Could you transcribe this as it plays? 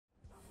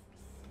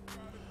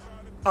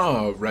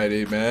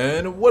Alrighty,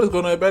 man. What is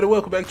going on, everybody?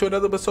 Welcome back to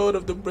another episode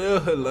of the Real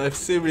Hood Life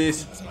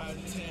series.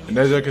 And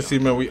as y'all can see,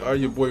 man, we are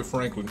your boy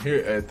Franklin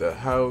here at the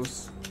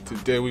house.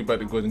 Today we about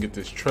to go ahead and get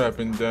this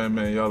trapping done,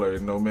 man. Y'all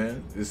already know,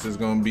 man. This is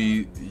gonna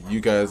be you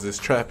guys'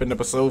 trapping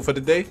episode for the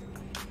day.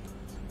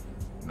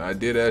 Now, I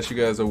did ask you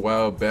guys a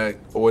while back,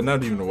 or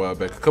not even a while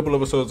back, a couple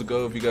episodes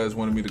ago, if you guys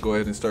wanted me to go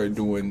ahead and start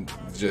doing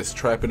just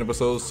trapping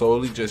episodes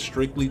solely, just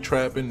strictly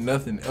trapping,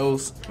 nothing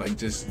else. Like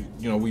just,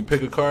 you know, we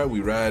pick a car, we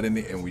ride in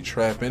it, and we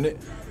trap in it.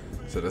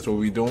 So that's what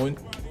we doing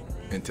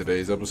in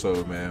today's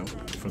episode, man.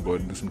 We're gonna go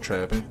ahead and do some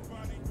trapping.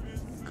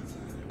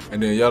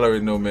 And then y'all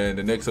already know, man,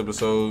 the next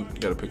episode,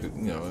 gotta pick,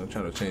 I'm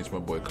trying to change my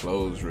boy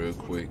clothes real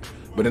quick.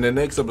 But in the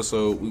next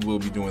episode, we will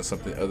be doing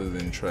something other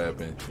than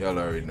trapping. Y'all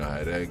already know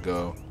how that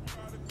go.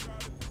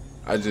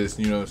 I just,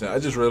 you know what I'm saying, I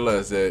just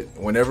realized that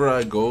whenever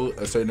I go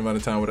a certain amount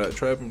of time without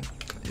trapping,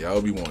 y'all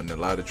be wanting a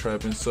lot of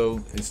trapping. So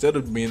instead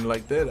of being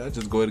like that, I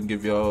just go ahead and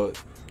give y'all,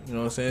 you know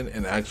what I'm saying,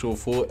 an actual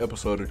full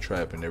episode of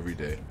trapping every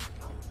day.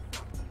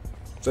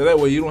 So that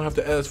way you don't have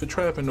to ask for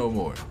trapping no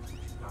more.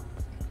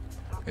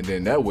 And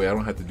then that way I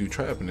don't have to do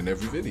trapping in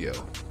every video.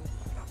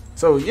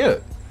 So yeah,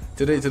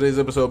 today's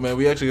episode, man,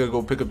 we actually gotta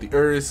go pick up the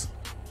Urus.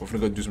 We're gonna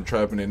go do some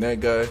trapping in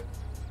that guy.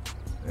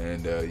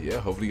 And yeah,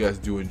 hopefully you guys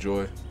do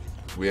enjoy.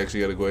 We actually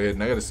got to go ahead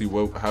and I got to see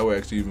how we're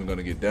actually even going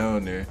to get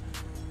down there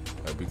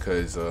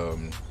because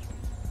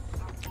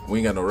we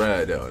ain't got no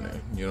ride down there.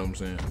 You know what I'm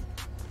saying?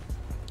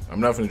 I'm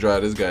not going to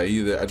drive this guy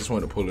either. I just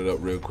want to pull it up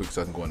real quick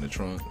so I can go in the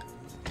trunk.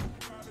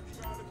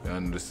 I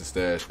know this is the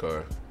stash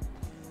car.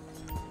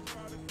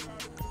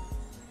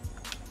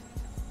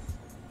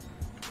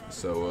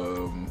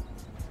 So,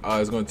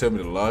 it's going to tell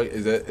me to lock.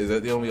 Is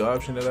that the only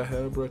option that I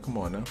have, bro? Come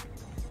on now.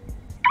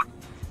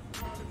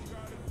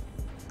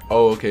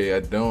 Oh, okay,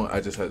 I don't.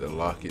 I just had to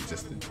lock it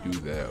just to do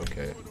that.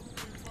 Okay.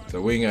 So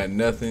we ain't got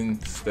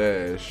nothing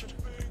stashed.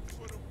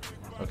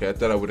 Okay, I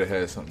thought I would have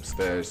had something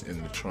stashed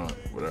in the trunk,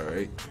 but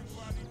alright.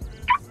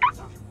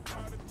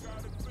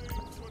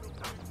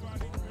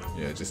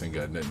 Yeah, just ain't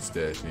got nothing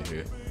stashed in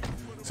here.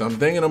 So I'm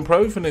thinking I'm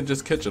probably finna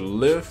just catch a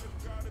Lyft.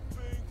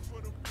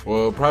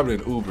 Well, probably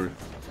an Uber.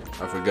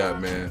 I forgot,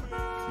 man.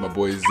 My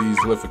boy Z's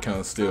Lyft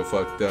account's still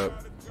fucked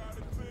up.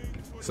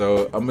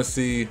 So I'm gonna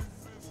see.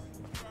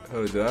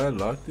 Oh, did I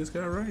lock this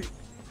guy right?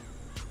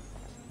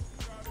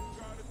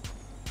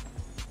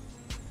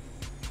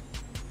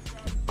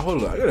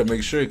 Hold on, I gotta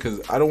make sure because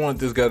I don't want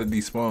this guy to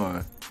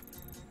despawn.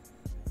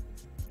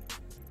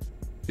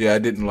 Yeah, I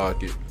didn't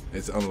lock it.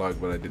 It's unlocked,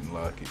 but I didn't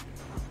lock it.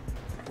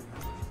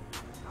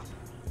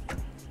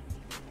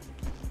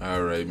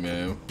 Alright,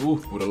 man.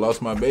 Ooh, would have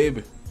lost my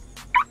baby.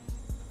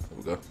 There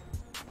we go.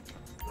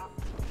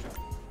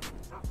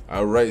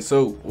 Alright,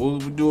 so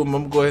what we do, I'm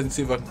gonna go ahead and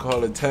see if I can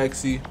call a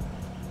taxi.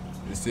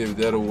 See if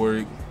that'll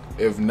work.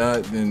 If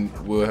not, then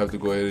we'll have to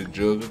go ahead and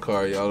jug a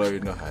car. Y'all already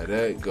know how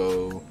that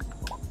go.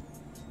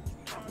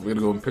 We're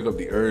gonna go and pick up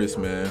the Urus,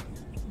 man.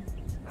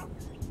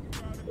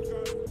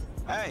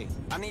 Hey,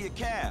 I need a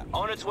cab.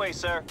 On its way,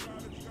 sir.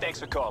 Thanks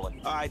for calling.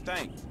 All right,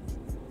 thanks.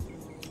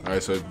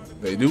 Alright, so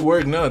they do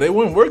work now. They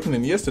weren't working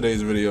in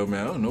yesterday's video,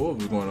 man. I don't know what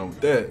was going on with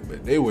that,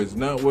 but they was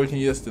not working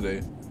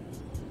yesterday.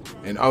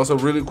 And also,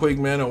 really quick,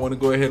 man, I want to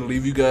go ahead and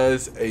leave you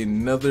guys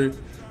another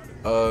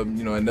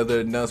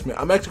another announcement.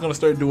 I'm actually gonna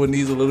start doing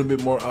these a little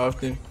bit more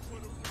often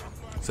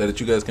so that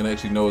you guys can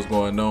actually know what's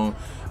going on.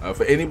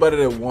 For anybody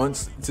that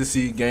wants to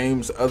see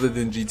games other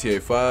than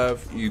GTA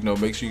 5,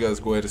 make sure you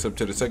guys go ahead and sub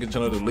to the second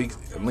channel. The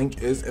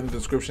link is in the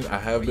description. I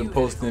have been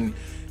posting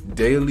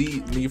daily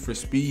Need for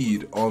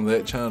Speed on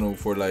that channel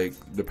for like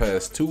the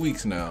past 2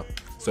 weeks now.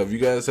 So if you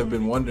guys have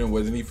been wondering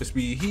where the Need for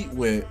Speed Heat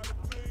went,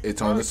 it's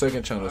on the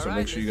second channel, so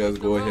make sure you guys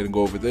go ahead and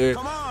go over there.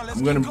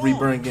 I'm going to be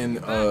bringing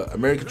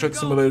American Truck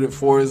Simulator,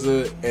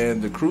 Forza,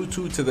 and the Crew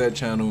 2 to that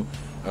channel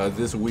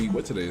this week.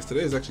 What today is? Today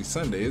is actually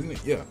Sunday, isn't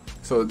it? Yeah.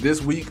 So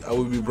this week, I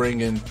will be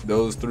bringing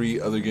those 3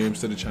 other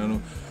games to the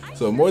channel.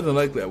 So more than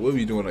likely, I will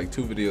be doing like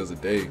 2 videos a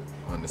day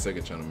on the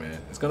second channel,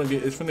 man. It's gonna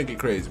get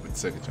crazy with the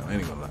second channel. I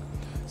ain't gonna lie.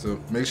 So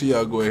make sure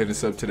y'all go ahead and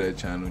sub to that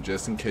channel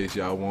just in case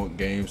y'all want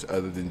games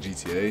other than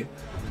GTA.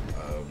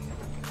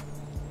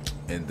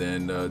 And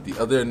then the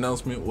other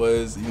announcement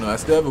was, I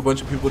still have a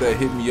bunch of people that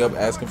hit me up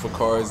asking for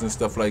cars and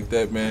stuff like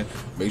that, man.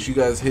 Make sure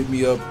you guys hit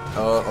me up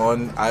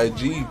on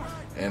IG,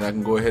 and I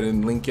can go ahead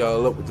and link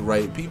y'all up with the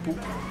right people.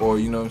 Or,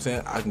 you know what I'm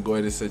saying, I can go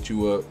ahead and set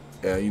you up,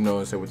 you know what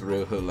I'm saying, with the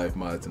Real Hood Life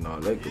mods and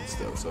all that good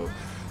stuff. So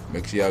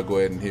make sure y'all go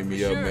ahead and hit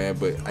me up, man.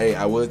 But, hey,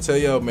 I will tell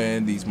y'all,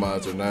 man, these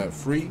mods are not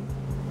free.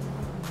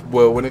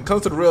 Well, when it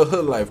comes to the Real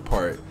Hood Life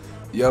part,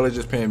 y'all are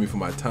just paying me for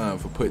my time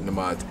for putting the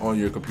mods on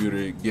your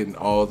computer, getting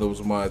all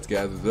those mods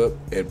gathered up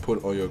and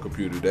put on your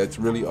computer. That's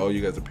really all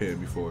you guys are paying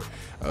me for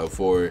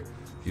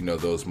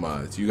those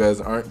mods. You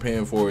guys aren't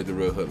paying for the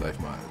Real Hood Life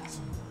mods.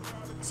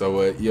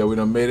 So yeah, we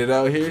done made it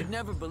out here. You'd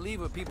never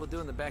believe what people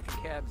do in the back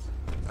of cabs.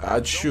 I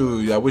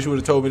wish you would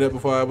have told me that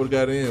before I would have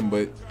got in,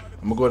 but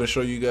I'm gonna go ahead and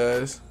show you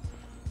guys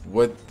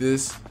what the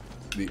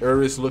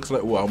Urus looks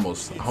like. Well,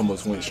 I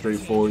almost went straight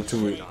forward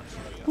to it.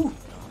 Whew.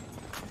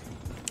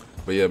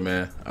 But yeah,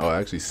 man. I'm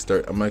actually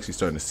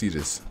starting to see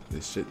this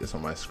shit that's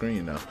on my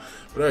screen now.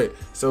 But alright,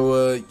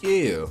 so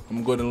yeah,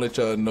 I'm going to let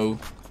y'all know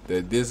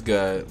that this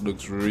guy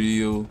looks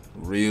real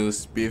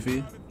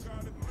spiffy.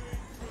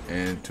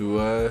 And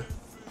to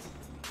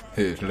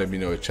here, let me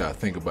know what y'all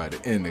think about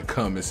it in the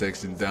comment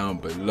section down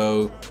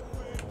below.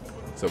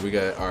 So we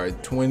got our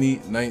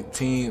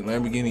 2019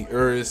 Lamborghini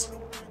Urus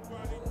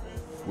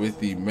with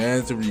the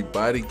Mansory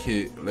body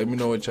kit. Let me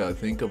know what y'all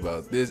think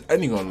about this. I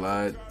ain't gonna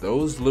lie,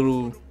 those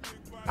little,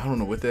 I don't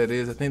know what that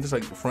is. I think it's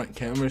like the front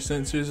camera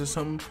sensors or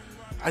something.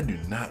 I do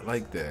not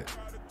like that,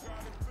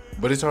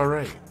 but it's all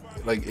right.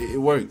 Like it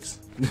works.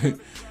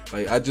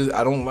 Like I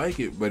don't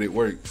like it, but it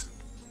works.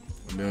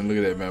 And then look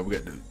at that, man. We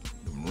got the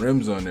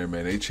rims on there,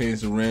 man. They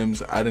changed the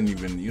rims. I didn't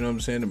even, you know what I'm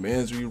saying, the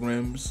Mansory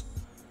rims.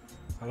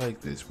 I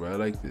like this, bro. I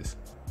like this.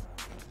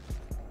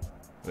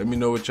 Let me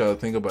know what y'all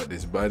think about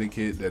this body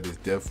kit that is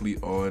definitely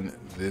on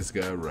this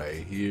guy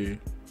right here.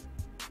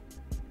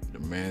 The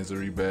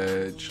Mansory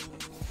badge.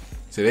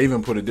 See, they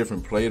even put a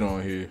different plate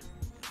on here.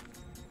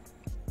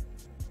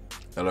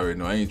 I already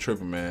know I ain't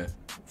tripping, man.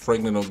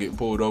 Franklin don't get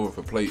pulled over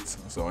for plates,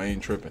 so I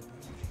ain't tripping.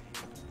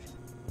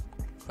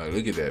 Like,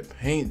 look at that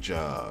paint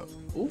job.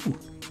 Ooh.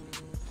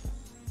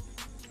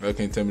 I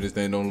can't tell me this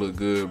thing don't look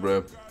good,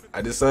 bro.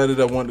 I decided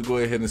I wanted to go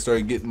ahead and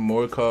start getting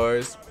more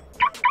cars,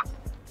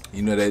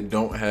 you know, that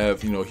don't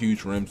have, you know,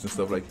 huge rims and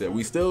stuff like that.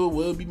 We still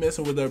will be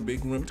messing with our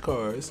big rimmed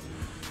cars.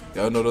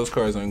 Y'all know those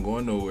cars aren't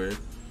going nowhere,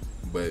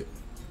 but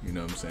you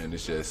know what I'm saying,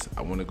 it's just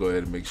I want to go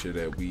ahead and make sure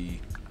that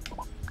we,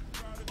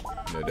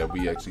 you know, that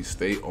we actually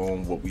stay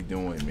on what we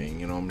doing, man.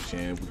 You know what I'm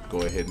saying? We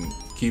go ahead and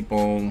keep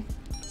on.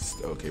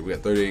 Okay, we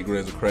got 38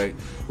 grams of crack,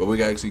 but we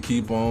gotta actually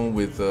keep on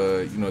with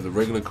you know, the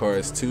regular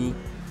cars too.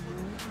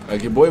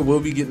 Like, your boy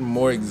will be getting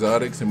more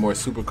exotics and more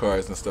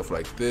supercars and stuff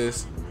like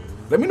this.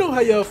 Let me know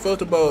how y'all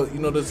felt about, you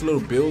know, this little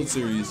build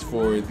series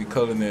for the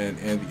Cullinan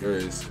and the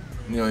Urus.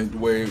 You know,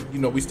 where, you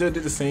know, we still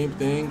did the same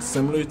thing,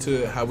 similar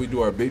to how we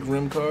do our big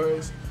rim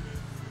cars,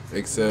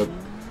 except,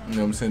 you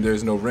know what I'm saying,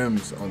 there's no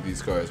rims on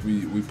these cars.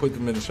 We put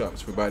them in the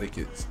shops for body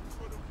kits.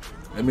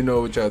 Let me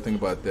know what y'all think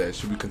about that.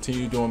 Should we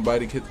continue doing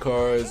body kit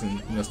cars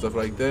and, you know, stuff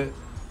like that?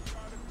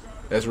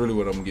 That's really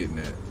what I'm getting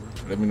at.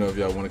 Let me know if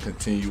y'all want to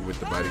continue with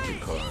the body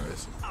kit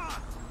cars.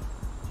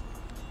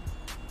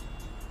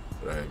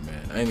 Alright,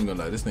 man, I ain't even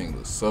gonna lie, this thing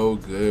looks so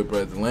good,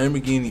 bro. The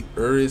Lamborghini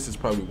Urus is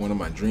probably one of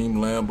my dream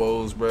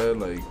Lambos, bro.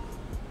 Like,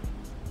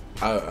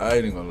 I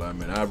ain't gonna lie,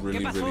 man. I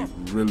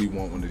really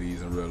want one of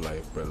these in real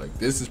life, bro. Like,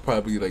 this is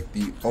probably like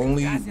the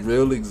only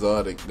real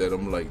exotic that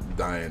I'm like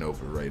dying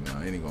over right now.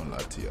 I ain't gonna lie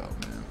to y'all,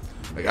 man.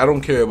 Like, I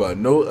don't care about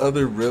no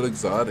other real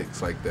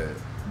exotics like that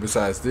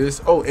besides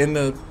this. Oh,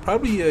 and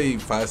probably a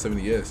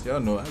 570S. Y'all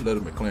know I love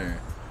a McLaren.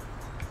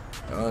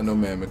 Y'all know,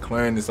 man,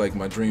 McLaren is like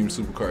my dream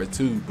supercar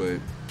too, but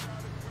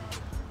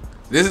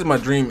this is my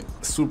dream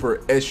super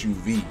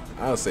SUV.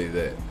 I'll say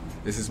that.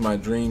 This is my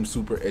dream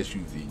super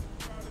SUV.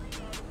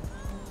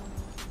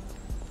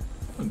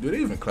 Do they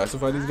even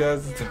classify these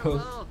guys as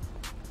those?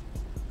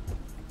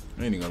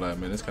 I ain't even gonna lie,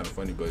 man. That's kind of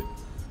funny, but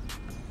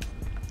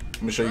I'm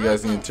gonna show you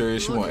guys the interior.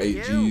 She want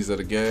 8 G's of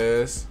the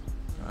gas.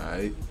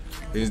 Alright.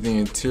 Here's the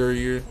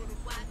interior.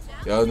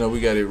 Y'all know we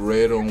got it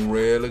red on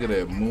red. Look at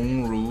that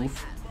moon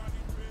roof.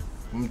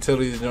 I'm gonna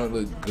tell you, this junk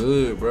look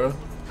good, bro.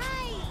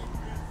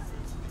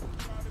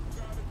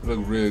 Look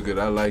real good.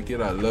 I like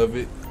it. I love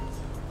it.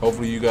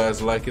 Hopefully you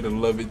guys like it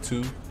and love it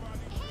too.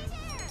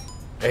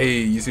 Hey,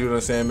 you see what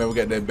I'm saying, man? We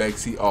got that back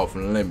seat off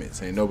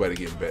limits. Ain't nobody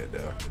getting back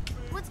there.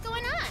 What's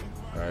going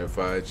on? Alright,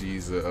 5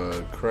 G's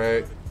of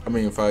crack. I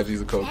mean 5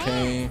 G's of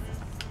cocaine.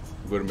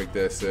 We're gonna make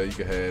that sell. You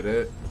can have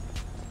that.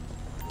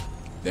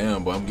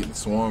 Damn, but I'm getting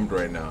swarmed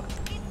right now.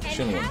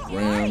 She only want a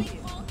gram.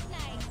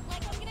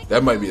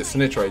 That might be a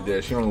snitch right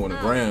there. She only want a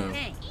gram.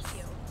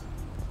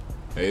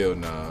 Hell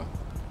nah.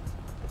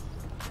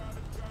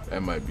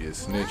 That might be a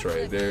snitch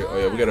right there. Oh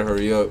yeah, we gotta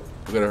hurry up.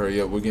 We gotta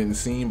hurry up. We're getting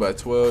seen by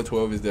 12.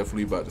 12 is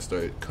definitely about to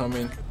start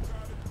coming.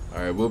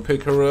 Alright, we'll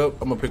pick her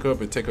up. I'm gonna pick her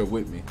up and take her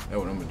with me. That's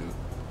what I'm gonna do.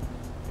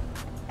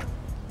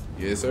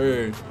 Yes,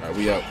 sir. Alright,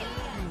 we out.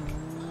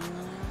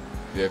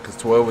 Yeah, because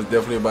 12 was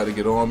definitely about to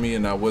get on me,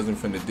 and I wasn't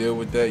finna deal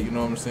with that, you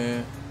know what I'm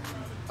saying?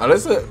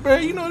 Unless,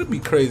 man, you know, it'd be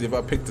crazy if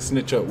I picked the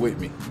snitch up with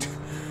me.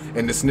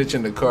 And the snitch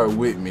in the car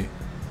with me.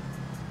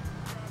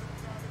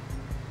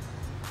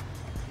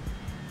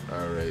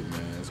 Alright,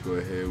 man, let's go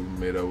ahead. We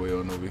made our way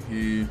on over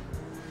here.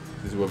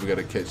 This is where we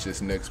gotta catch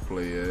this next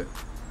play at.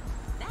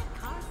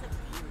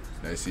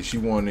 Now, see, she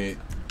wanted,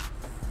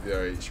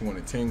 alright, she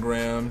wanted 10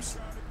 grams.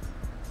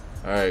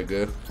 Alright,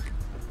 good.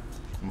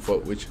 I'm gonna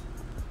fuck with you.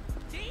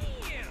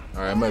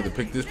 Alright, I'm gonna have to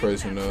pick this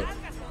person up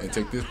and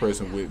take this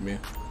person with me.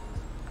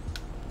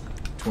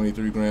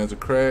 23 grams of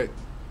crack.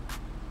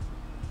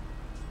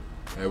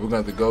 Alright, we're gonna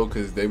have to go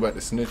because they about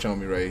to snitch on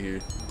me right here.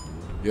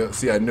 Yep,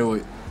 see, I knew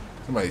it.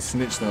 Somebody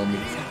snitched on me.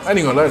 I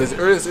ain't gonna lie, this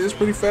Urus is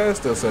pretty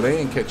fast though, so they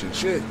ain't catching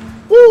shit.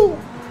 Woo!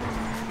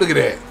 Look at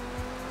that.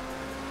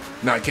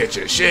 Not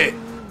catching shit.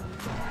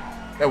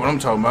 That's what I'm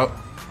talking about.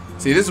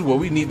 See, this is what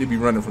we need to be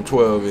running from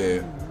 12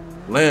 in.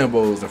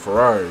 Lambos and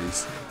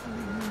Ferraris.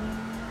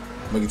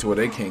 Make it to where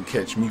they can't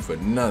catch me for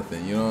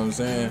nothing, you know what I'm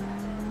saying?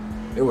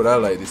 That's what I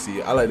like to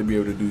see. I like to be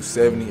able to do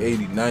 70,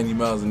 80, 90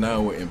 miles an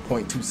hour in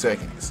 0.2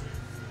 seconds.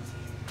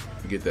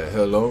 Get the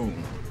hell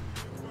on.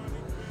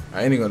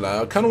 I ain't gonna lie,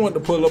 I kind of want to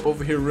pull up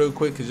over here real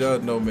quick because y'all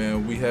know,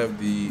 man, we have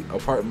the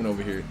apartment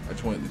over here. I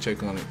just wanted to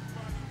check on it.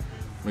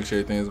 Make sure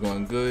everything's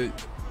going good.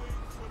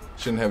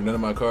 Shouldn't have none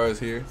of my cars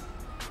here.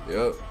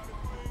 Yep.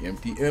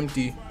 Empty,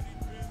 empty.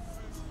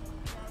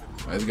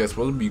 This guy's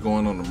supposed to be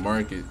going on the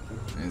market,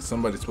 and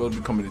somebody's supposed to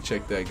be coming to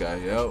check that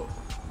guy out.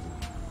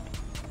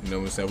 You know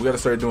what I'm saying? We gotta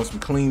start doing some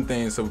clean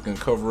things so we can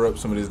cover up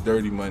some of this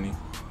dirty money.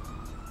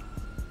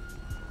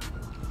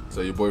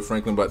 So your boy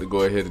Franklin about to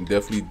go ahead and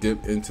definitely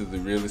dip into the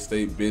real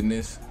estate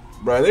business.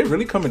 Bro, are they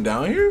really coming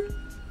down here?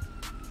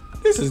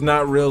 This is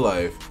not real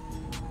life.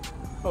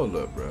 Hold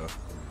up, bro.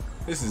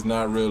 This is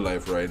not real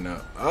life right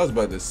now. I was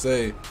about to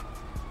say,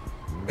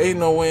 ain't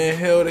no way in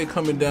hell they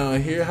coming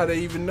down here. How they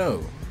even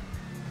know?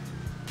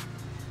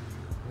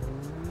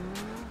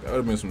 That would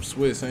have been some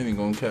Swiss. I ain't even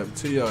gonna cap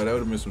to y'all. That would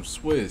have been some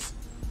Swiss.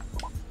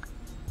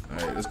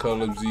 Alright, let's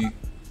call up Z.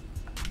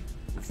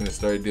 We're finna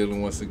start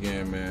dealing once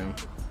again, man.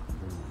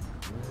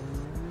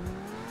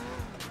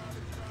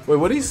 Wait,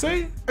 what did he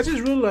say? I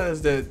just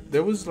realized that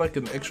there was like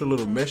an extra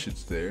little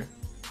message there.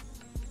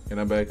 Can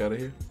I back out of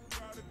here?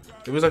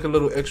 There was like a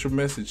little extra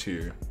message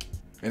here.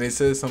 And it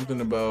says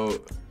something about...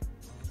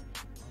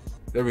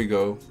 There we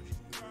go.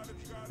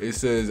 It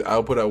says,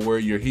 I'll put out where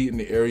your heat in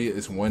the area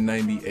is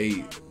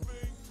 198.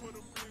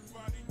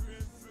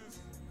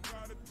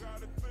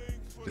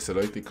 The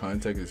selected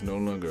contact is no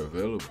longer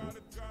available.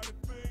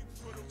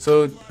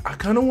 So I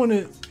kind of want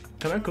to.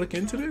 Can I click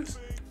into this?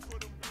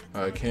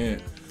 I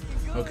can't.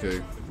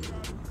 Okay.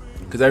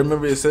 Because I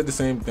remember it said the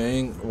same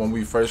thing when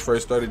we first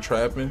started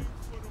trapping,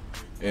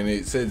 and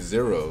it said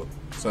 0.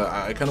 So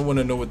I kind of want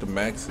to know what the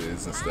max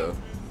is and stuff.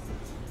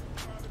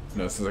 You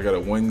know, since I got a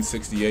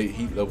 168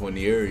 heat level in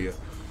the area.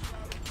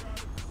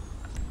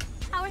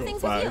 How are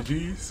things 5 with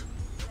you? Gs.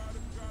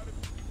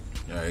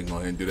 Alright, go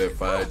ahead and do that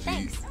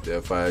 5G,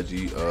 that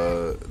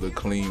 5G, the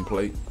clean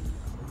plate.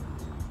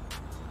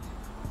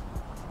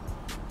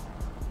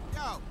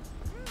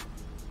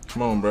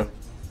 Come on, bro.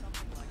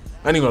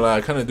 I ain't gonna lie,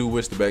 I kind of do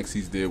wish the back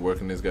seats did work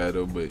in this guy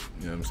though, but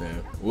you know what I'm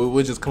saying.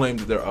 We'll just claim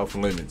that they're off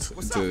limits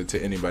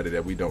to anybody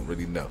that we don't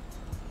really know.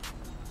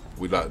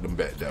 We lock them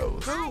back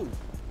doors.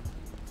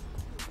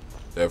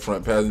 That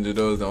front passenger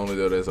door is the only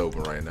door that's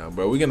open right now,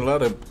 bro. We getting a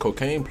lot of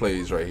cocaine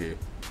plays right here.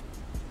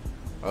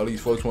 All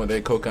these folks want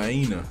that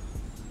cocaine.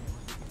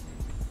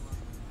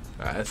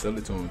 I sell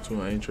it to them too.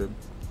 I ain't tripping.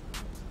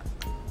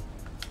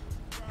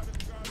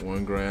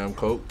 1 gram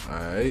coke. All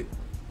right.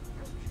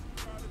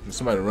 There's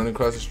somebody running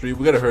across the street.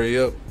 We gotta hurry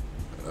up.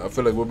 I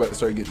feel like we're about to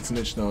start getting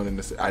snitched on in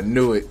this. I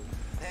knew it.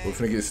 We're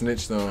finna get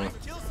snitched on.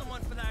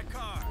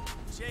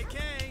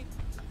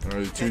 All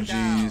right, 2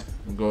 G's.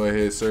 We'll go ahead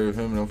and serve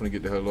him, and I'm finna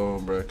get the hell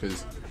on, bro,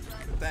 cause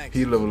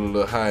he leveled a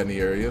little high in the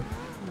area.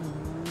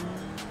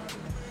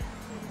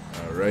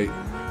 All right.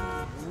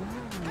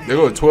 There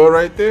go 12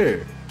 right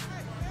there.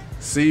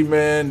 See,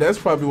 man, that's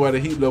probably why the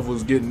heat level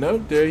was getting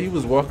up there. He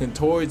was walking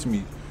towards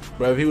me,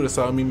 bro. If he would have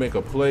saw me make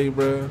a play,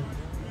 bro,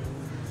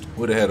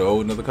 would have had a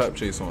whole another cop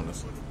chase on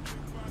us.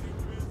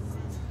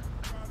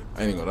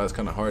 I ain't gonna lie, it's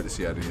kind of hard to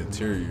see out of the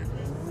interior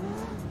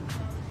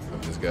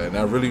of this guy. And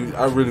I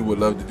really would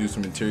love to do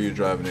some interior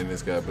driving in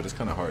this guy, but it's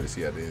kind of hard to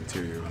see out the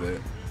interior of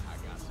that.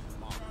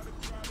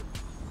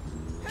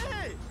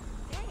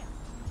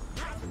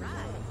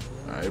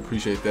 I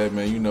appreciate that,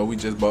 man. You know, we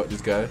just bought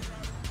this guy.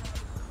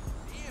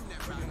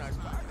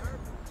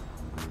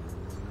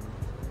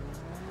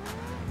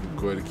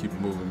 Go ahead and keep it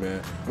moving, man.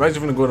 I'm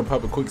actually gonna go ahead and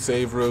pop a quick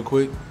save real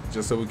quick,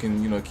 just so we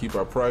can, you know, keep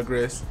our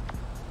progress.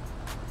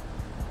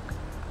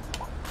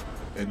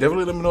 And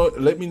definitely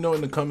let me know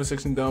in the comment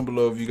section down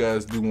below if you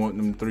guys do want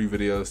them 3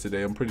 videos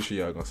today. I'm pretty sure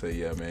y'all gonna say,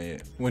 yeah,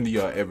 man. When do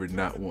y'all ever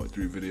not want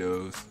 3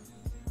 videos?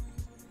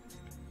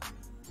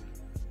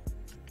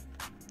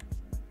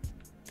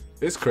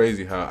 It's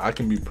crazy how I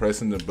can be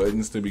pressing the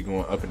buttons to be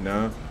going up and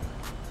down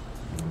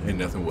and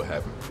nothing will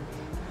happen.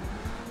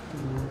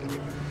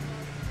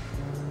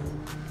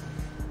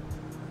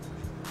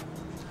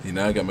 You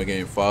know, I got my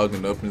game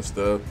fogging up and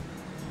stuff.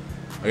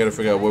 I gotta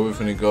figure out where we're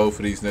finna go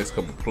for these next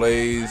couple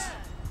plays.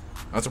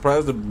 I'm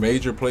surprised the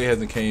major play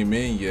hasn't came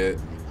in yet.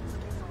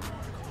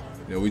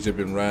 You know, we just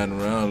been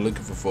riding around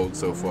looking for folks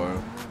so far.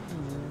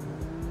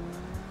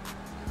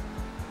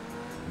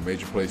 The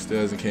major play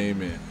still hasn't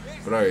came in.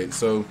 But alright,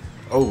 so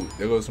oh,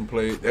 there goes some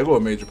play. There go a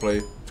major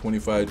play.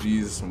 25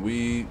 G's and some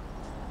weed.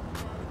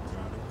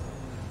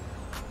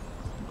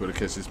 Go to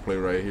catch this play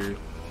right here.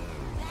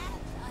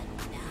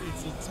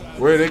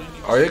 Where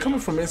are they coming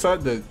from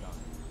inside the?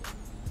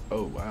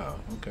 Oh wow,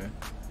 okay.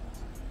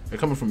 They're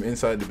coming from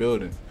inside the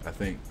building. I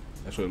think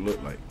that's what it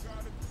looked like.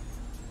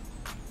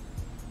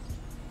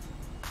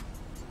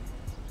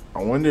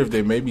 I wonder if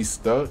they may be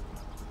stuck.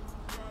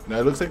 Now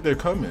it looks like they're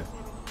coming.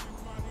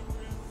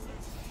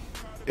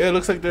 Yeah, it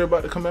looks like they're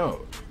about to come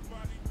out.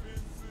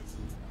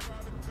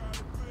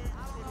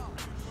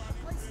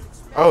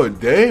 Oh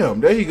damn,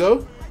 there you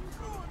go.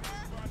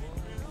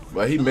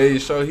 But he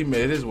made sure he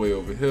made his way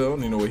over here. I don't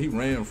even know where he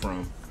ran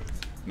from.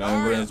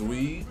 9 grams of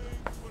weed.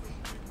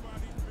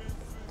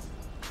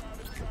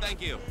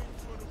 Thank you.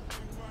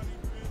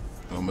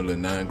 I'm a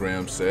little 9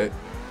 gram set.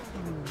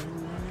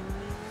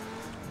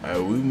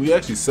 Alright, we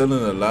actually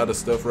selling a lot of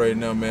stuff right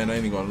now, man. I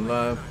ain't even gonna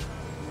lie.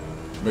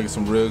 Making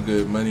some real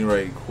good money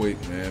right quick,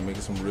 man.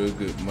 Making some real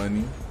good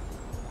money.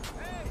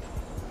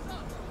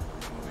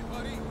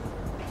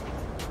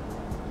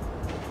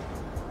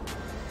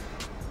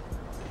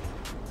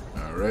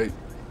 Alright.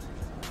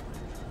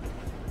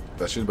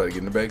 Thought she was about to get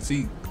in the back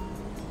seat.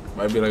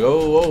 Might be like,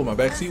 oh, my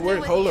back seat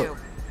work. Hold up.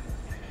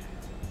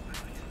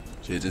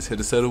 She just hit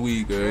a set of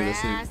weed, girl.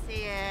 That's it.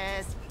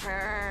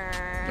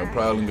 No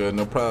problem, girl.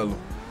 No problem.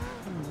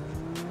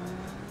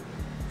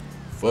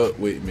 Fuck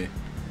with me.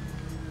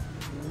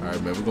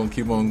 Alright, man. We're gonna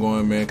keep on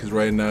going, man. Because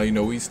right now, you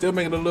know, we still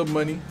making a little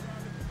money.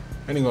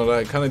 I ain't gonna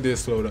lie. Kind of did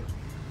slow down.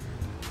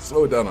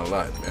 Slow down a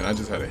lot, man. I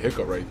just had a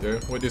hiccup right there.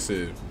 What this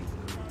is?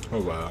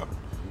 Oh, wow.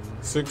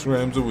 6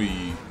 grams of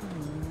weed.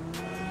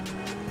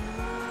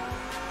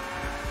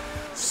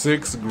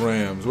 6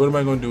 grams. What am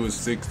I gonna do with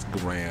 6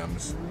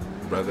 grams,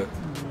 brother?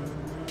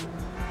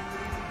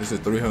 This is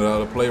a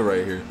 $300 play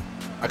right here.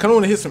 I kind of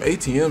want to hit some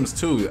ATMs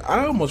too.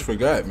 I almost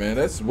forgot, man.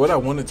 That's what I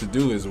wanted to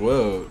do as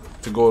well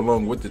to go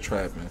along with the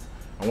trapping.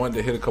 I wanted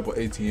to hit a couple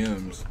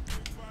ATMs.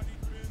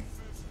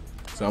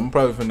 So I'm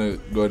probably gonna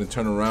go ahead and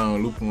turn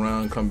around, loop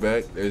around, come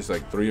back. There's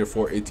like 3 or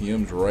 4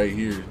 ATMs right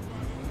here.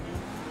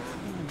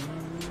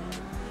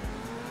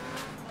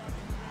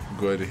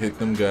 Go ahead and hit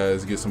them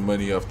guys, get some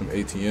money off them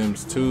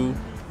ATMs too.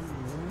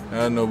 I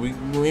don't know, we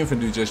ain't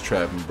finna do just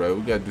trapping, bro.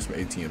 We gotta do some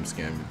ATM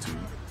scamming too.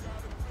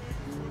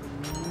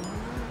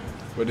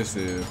 What this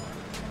is?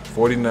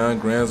 49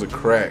 grams of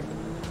crack.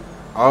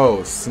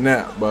 Oh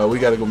snap, but we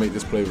gotta go make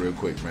this play real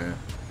quick, man.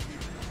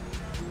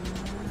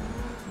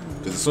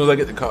 Cause as soon as I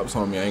get the cops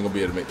on me, I ain't gonna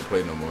be able to make the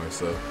play no more.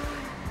 So,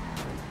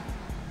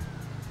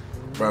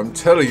 but I'm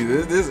telling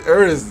you, this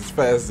Urus is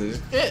fast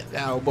as shit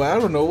now, boy. I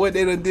don't know what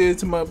they done did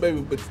to my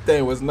baby, but the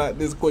thing was not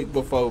this quick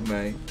before,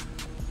 man.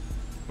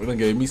 We done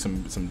gave me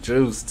some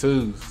juice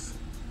too.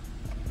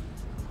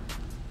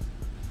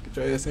 Get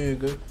your ass in,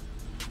 good.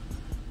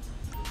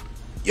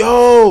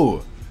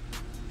 Yo,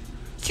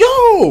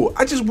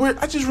 I just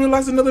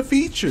realized another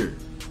feature.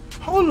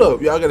 Hold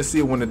up, y'all gotta see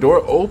it when the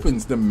door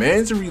opens. The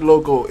Mansory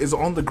logo is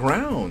on the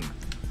ground.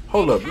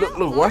 Hold up,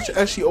 look, watch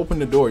as she open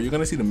the door. You're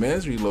gonna see the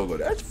Mansory logo.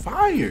 That's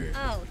fire.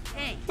 Oh,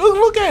 thanks.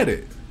 Look at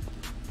it,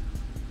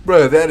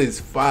 bro. That is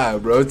fire,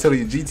 bro. I'm telling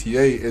you,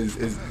 GTA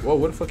is. Whoa,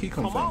 where the fuck he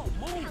come from?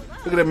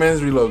 Look at that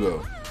Mansory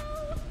logo,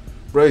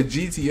 bro.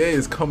 GTA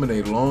is coming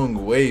a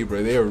long way,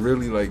 bro. They are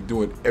really like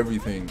doing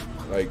everything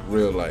like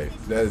real life.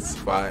 That's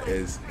fire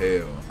as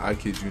hell. I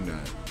kid you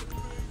not.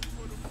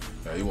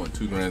 Yeah, you want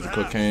 2 grams of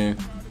cocaine?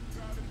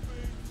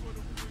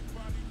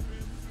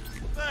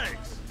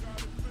 Thanks.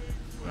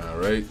 All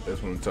right,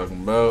 that's what I'm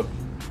talking about.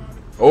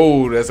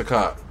 Oh, that's a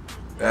cop.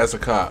 That's a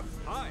cop.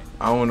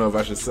 I don't know if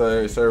I should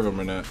serve him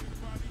or not.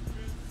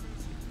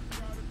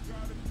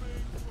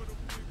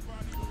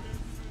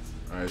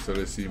 All right, so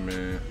let's see,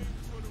 man.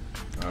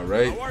 All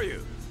right. How are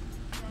you?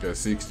 Got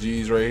 6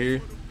 G's right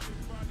here.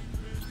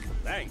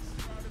 Thanks.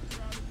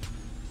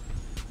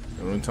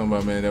 That's what I'm talking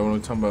about, man. That's what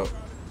I'm talking about.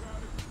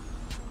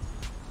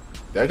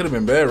 That could have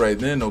been bad right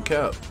then, no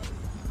cap.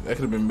 That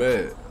could have been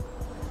bad.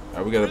 All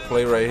right, we got a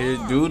play right here.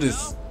 Dude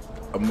is,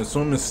 I'm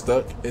assuming,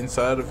 stuck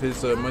inside of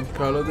his Monte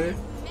Carlo there.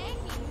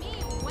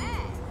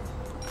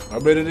 I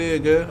bet it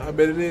is, girl. I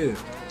bet it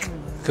is.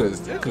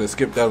 That could have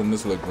skipped out on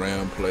this little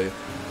gram play.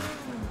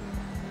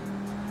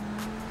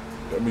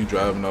 Got me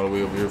driving all the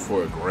way over here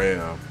for a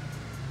gram.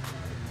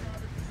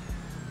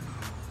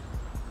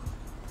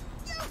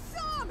 You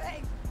saw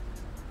me.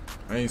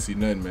 I ain't see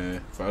nothing,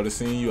 man. If I would have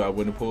seen you, I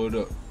wouldn't have pulled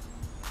up.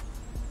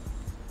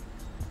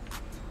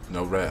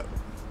 No rap.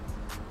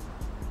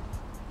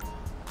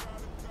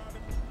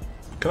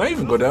 Can I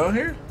even go down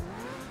here?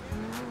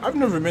 I've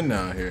never been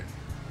down here.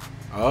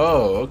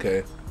 Oh,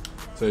 okay.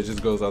 So it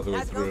just goes all the way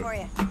That's one through. for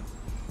you.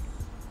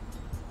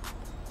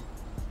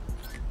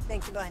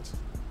 Thanks a bunch.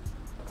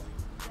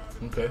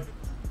 Okay.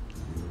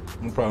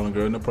 No problem,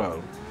 girl. No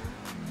problem.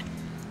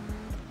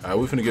 Alright,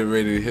 we finna get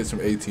ready to hit some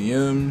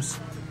ATMs.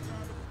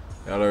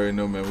 Y'all already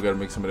know, man. We gotta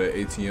make some of that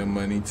ATM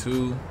money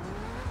too.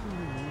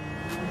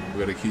 We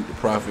gotta keep the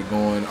profit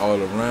going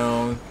all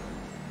around.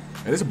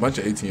 And there's a bunch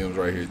of ATMs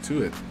right here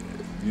too,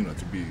 you know,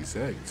 to be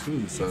exact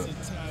too. So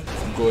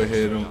go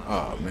ahead and,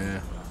 oh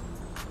man,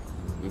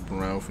 loop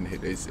around and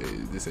hit this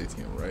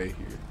ATM right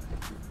here.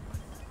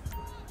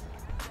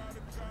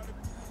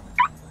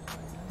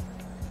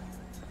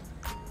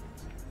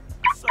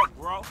 What's up,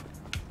 bro?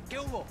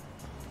 Gilmore.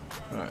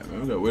 Alright,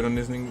 man, we gotta wait on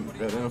this nigga.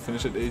 Goddamn,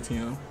 finish at the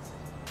ATM.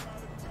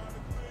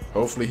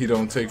 Hopefully he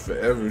don't take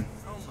forever.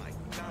 Oh my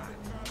God.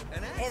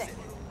 An accident.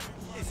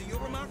 Is your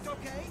remark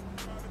okay?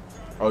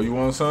 Oh, you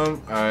want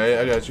some? Alright,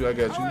 I got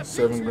you.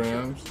 7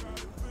 grams.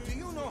 Do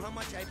you know how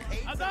much I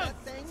paid for that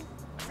thing?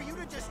 For you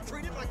to just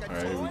treat it like a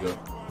Alright, here we go.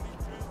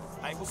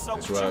 Hey, what's up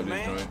Let's with you, ride this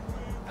man? joint.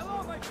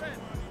 Hello, my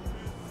friend.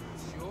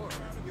 Sure.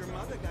 You're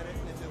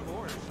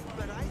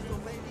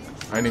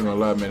I ain't even gonna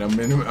lie, man.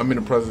 I'm in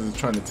the process of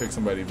trying to take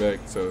somebody back,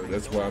 so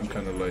that's why I'm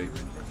kind of like,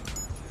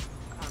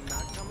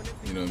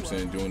 you know what I'm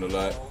saying, doing a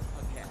lot.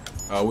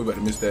 Oh, we about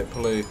to miss that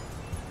play.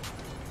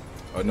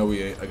 Oh no,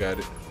 we ain't. I got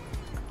it.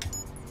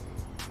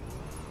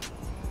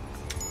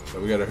 So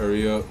we gotta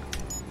hurry up.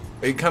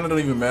 It kind of don't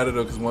even matter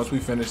though, because once we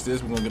finish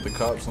this, we're gonna get the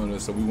cops on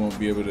us, so we won't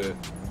be able to.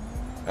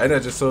 I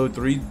just sold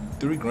 3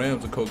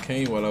 grams of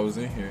cocaine while I was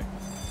in here.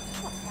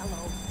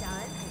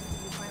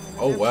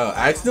 Oh wow!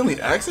 I accidentally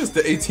accessed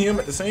the ATM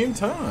at the same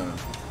time.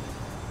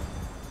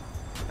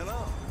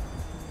 Hello.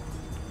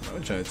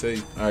 I'm trying to tell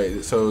you. All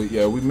right, so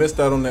yeah, we missed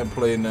out on that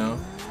play now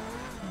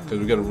because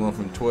we got to run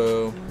from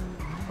 12.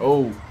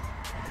 Oh,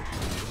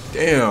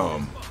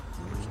 damn!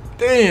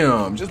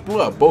 Just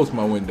blew out both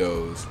my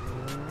windows.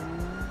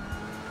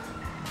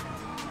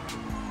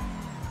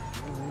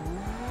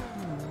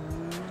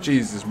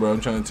 Jesus, bro,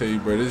 I'm trying to tell you,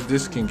 bro.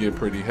 This can get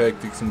pretty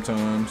hectic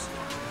sometimes.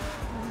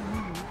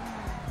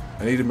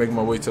 I need to make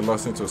my way to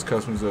Los Santos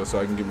Customs though, so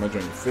I can get my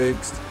joint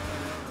fixed.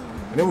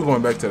 And then we're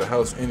going back to the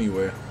house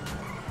anyway.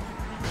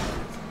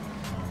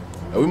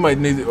 We might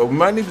need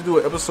to do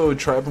an episode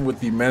trapping with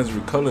the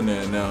Mansory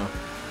Lambo now.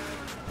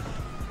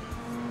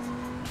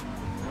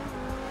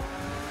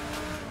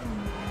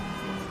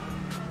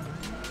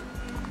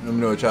 Let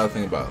me know what y'all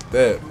think about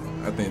that.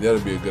 I think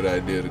that'll be a good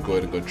idea to go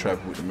ahead and go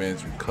trapping with the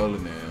Mansory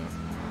Lambo.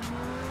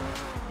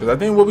 Because I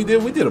think what we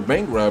did a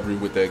bank robbery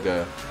with that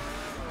guy.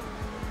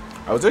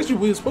 I was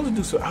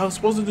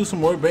supposed to do some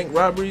more bank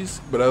robberies,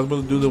 but I was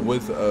supposed to do them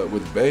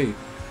with Bay.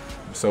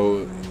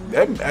 So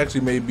that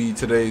actually may be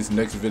today's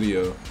next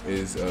video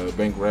is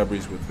bank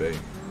robberies with Bay.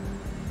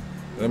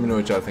 Let me know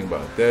what y'all think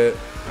about that.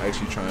 I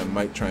actually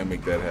might try and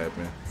make that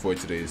happen for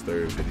today's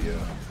third video.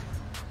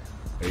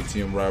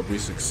 ATM robbery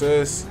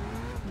success.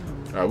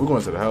 Alright, we're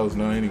going to the house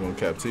now. I ain't gonna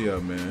cap to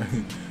y'all,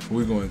 man.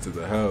 We're going to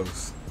the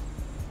house.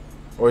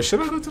 Or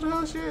should I go to the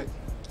house yet?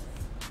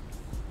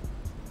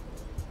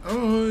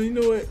 Oh, you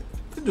know what?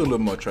 Let's do a little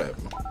more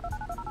trapping.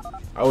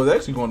 I was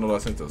actually going to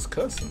Los Santos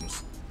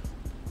Customs.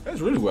 That's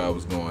really where I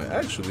was going.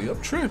 Actually,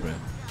 I'm tripping.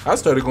 I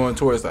started going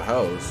towards the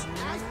house.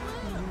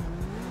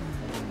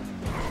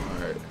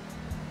 Alright.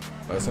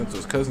 Los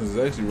Santos Customs is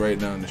actually right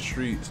down the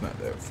street. It's not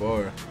that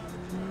far.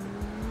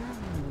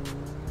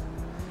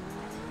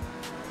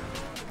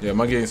 Yeah,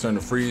 my game's starting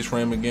to freeze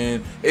frame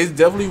again. It's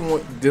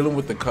definitely dealing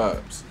with the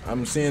cops.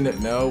 I'm seeing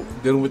that now.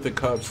 Dealing with the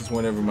cops is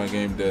whenever my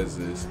game does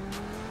this.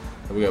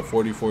 We got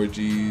 44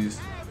 G's.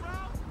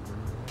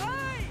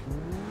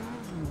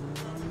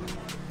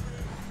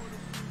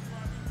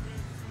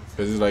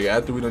 Because it's like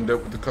after we done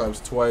dealt with the cops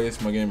twice,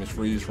 my game is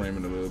freeze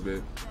framing a little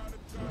bit.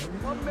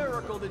 What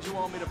miracle did you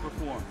want me to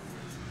perform?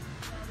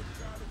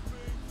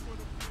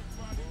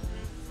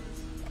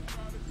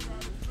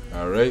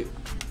 Alright.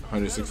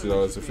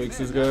 $160 to fix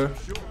this guy.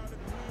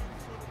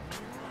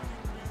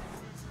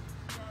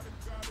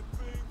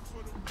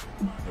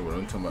 That's what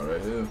I'm talking about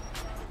right here.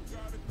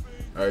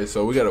 Alright,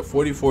 so we got a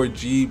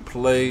 44G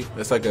play.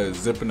 That's like a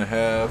zip and a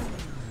half.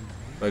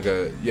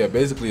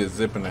 Basically a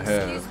zip and a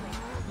half.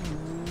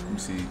 Let me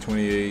see,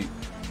 28.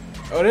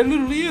 Oh, that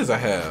literally is a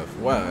half.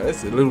 Wow,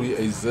 that's literally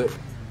a zip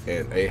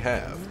and a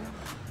half.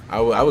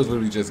 I was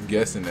literally just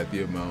guessing at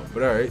the amount.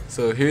 But alright,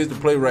 so here's the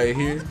play right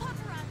here.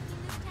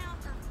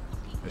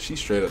 She's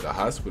straight at the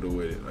hospital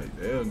with it. Like,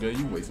 damn, girl,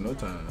 you waste no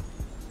time.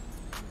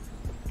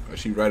 Or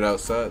she right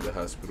outside the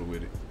hospital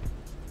with it.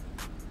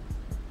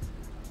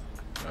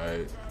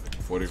 Alright,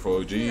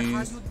 44 G's.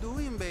 How you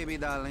doing, baby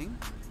darling?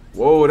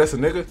 Whoa, that's a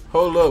nigga?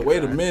 Hold up,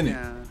 wait a minute.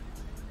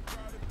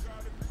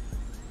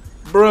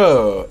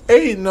 Bruh,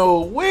 ain't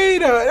no way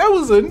that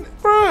was a,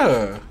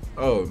 bruh.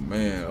 Oh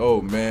man,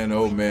 oh man,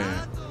 oh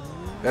man.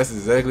 That's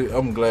exactly,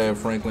 I'm glad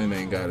Franklin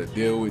ain't got to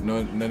deal with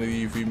none of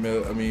you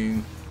female, I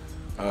mean,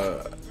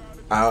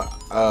 I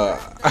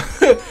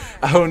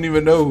don't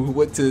even know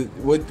what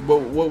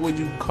would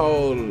you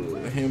call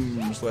him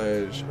 /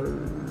 her?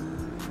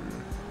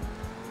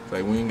 It's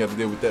like we ain't got to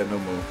deal with that no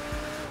more.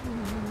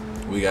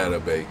 We got a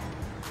bake.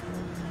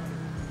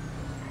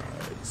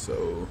 Alright,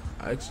 so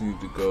I actually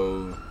need to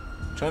go.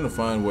 I'm trying to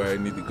find where I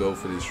need to go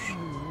for this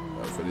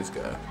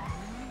guy.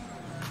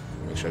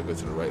 Make sure I go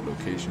to the right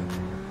location.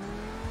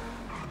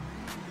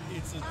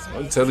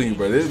 I'm telling you,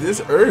 bro, this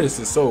Urus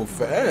is so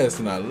fast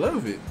and I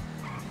love it.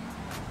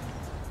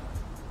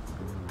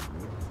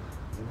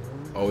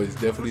 Oh, it's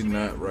definitely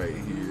not right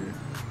here.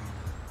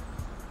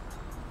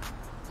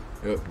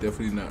 Yep,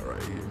 definitely not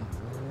right here.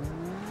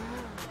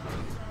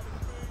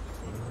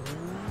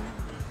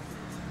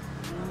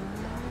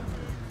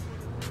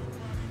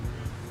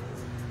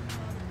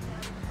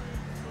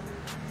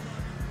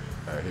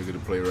 Alright, here, gonna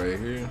play right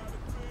here.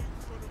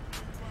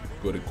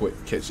 Go to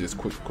catch this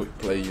quick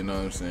play, you know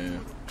what I'm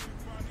saying?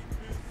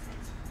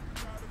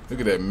 Look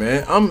at that,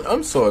 man.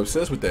 I'm so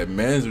obsessed with that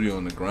Mansory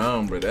on the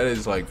ground, bro. That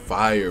is like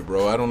fire,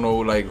 bro. I don't know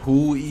like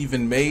who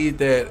even made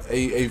that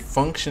a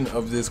function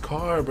of this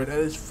car, but that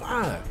is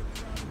fire.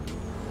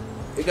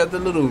 It got the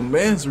little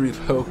Mansory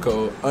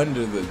logo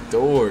under the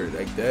door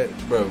like that,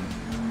 bro.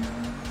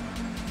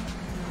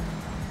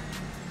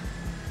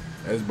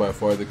 That's by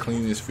far the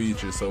cleanest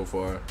feature so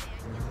far.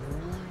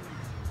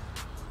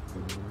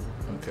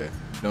 Okay,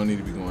 don't need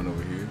to be going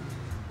over here.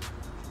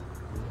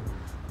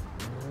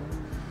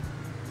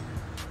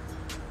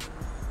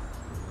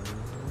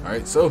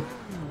 Alright, so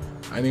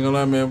I ain't gonna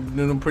lie, man, I've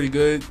been doing pretty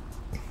good.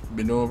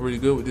 Been doing pretty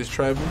good with this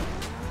trapping.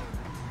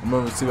 I'm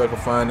gonna see if I can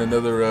find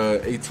another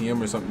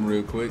ATM or something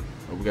real quick.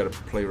 Oh, we got a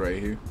play right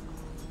here.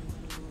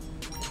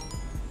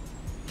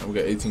 And we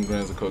got 18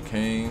 grams of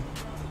cocaine.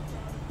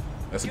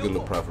 That's a good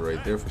little profit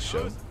right there for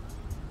sure.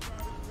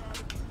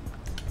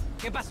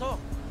 ¿Qué pasó?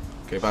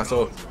 ¿Qué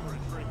pasó?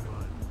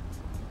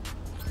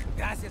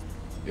 Gracias.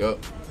 Yup.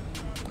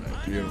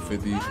 Right,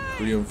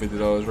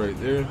 $350 right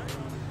there.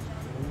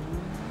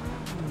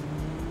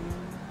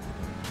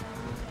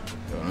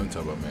 Yo, what I'm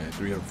talking about, man.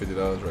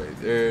 $350 right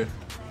there.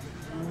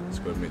 Let's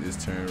go and make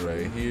this turn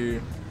right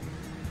here.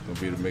 Gonna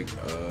be to make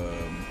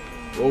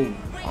whoa,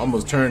 I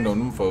almost turned on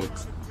them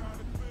folks.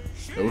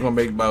 So we're gonna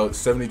make about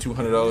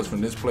 $7,200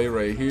 from this play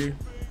right here.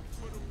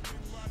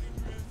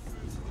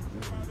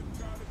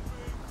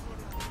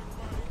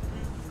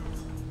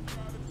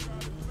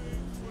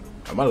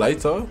 Are my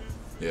lights off?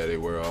 Yeah, they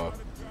were off.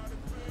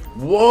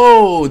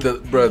 Whoa,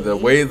 the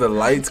way the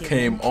lights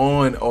came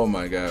on. Oh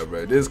my god,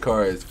 bro. This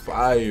car is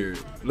fire.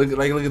 Look at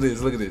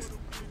this.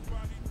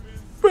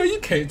 Bro, you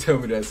can't tell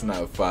me that's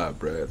not fire,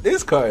 bro.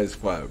 This car is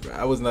fire, bro.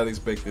 I was not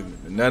expecting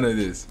none of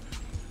this.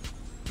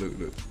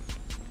 Look.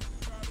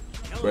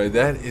 Bro,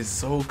 that is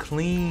so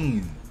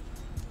clean.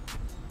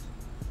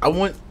 I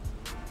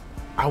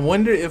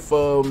wonder if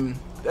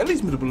that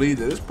leads me to believe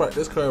that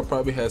this car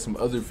probably has some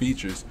other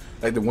features,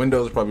 like the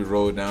windows probably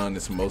rolled down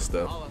and some more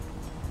stuff.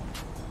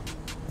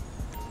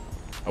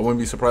 I wouldn't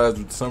be surprised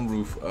if the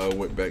sunroof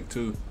went back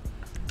too.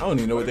 I don't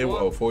even know what they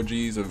want. Oh, 4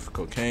 G's of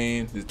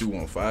cocaine. This dude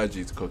want 5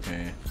 G's of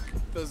cocaine.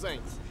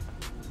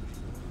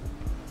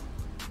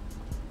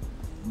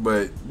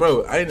 But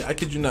bro, I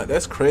kid you not,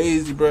 that's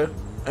crazy, bro.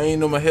 I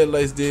ain't know my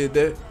headlights did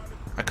that.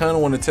 I kind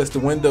of want to test the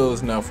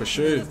windows now for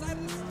sure.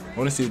 I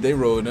want to see if they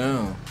roll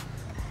down.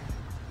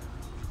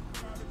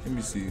 Let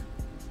me see.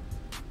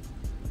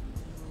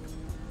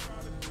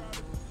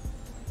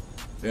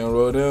 They don't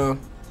roll down.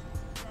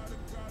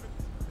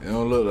 They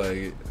don't look like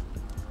it.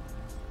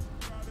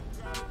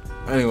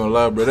 I ain't gonna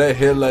lie, bro. That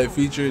headlight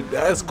feature,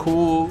 that's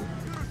cool.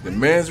 The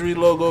Mansory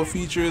logo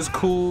feature is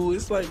cool.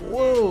 It's like,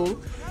 whoa.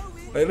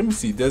 Like, let me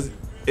see.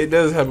 It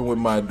does happen with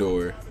my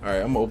door. All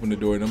right, I'm gonna open the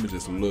door and I'm gonna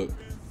just look.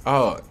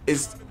 Oh,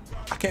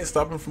 I can't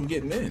stop him from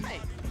getting in.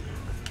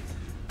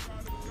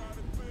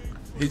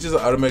 He just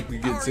automatically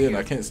gets in.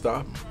 I can't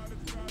stop him.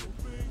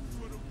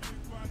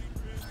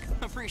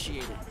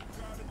 Appreciate it.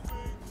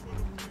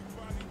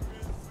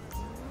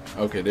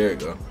 Okay, there you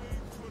go.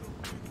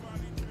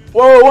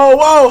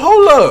 Whoa,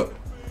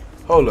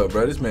 hold up,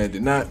 bro. This man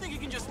did not. Think you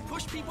can just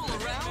push people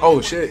around?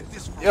 Oh shit,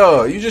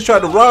 yo, you just tried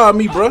to rob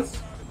me, bro.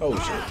 Oh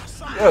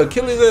shit, yo,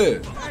 kill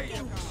his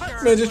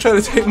ass. Man, just try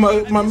to take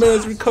my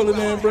Mansory color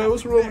man, bro.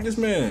 What's wrong with this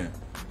man?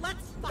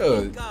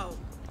 Yo,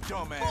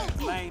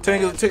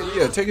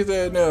 take his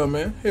ass down,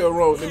 man. Hell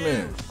wrong with this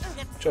man.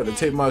 Try to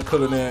take my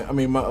color man. I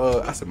mean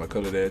I said my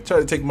color dad. Try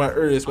to take my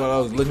Urus while I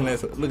was looking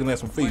at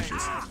some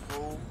features.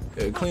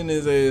 Yeah, clean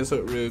his ass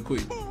up real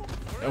quick.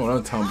 That's what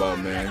I'm talking about,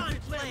 man.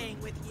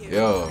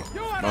 Yo,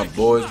 my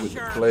boys with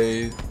the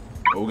plays.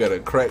 Oh, we got a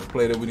crack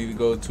play that we need to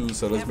go to,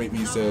 so let's make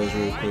these sales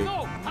real quick.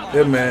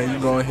 Yeah, man, you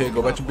go ahead, go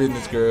about your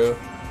business, girl.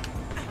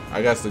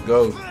 I got to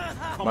go.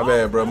 My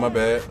bad, bro, my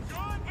bad.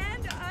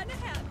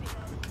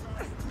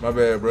 My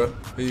bad, bro.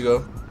 Here you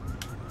go.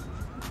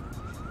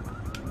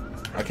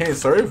 I can't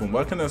serve him.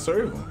 Why can't I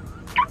serve him?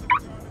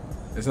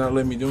 It's not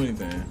letting me do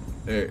anything.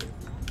 There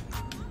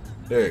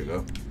you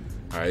go.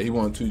 Alright, he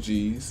want 2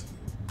 G's.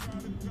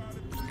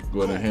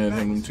 Go ahead and hand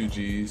him them 2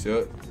 G's.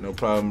 Yep, no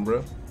problem,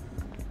 bro.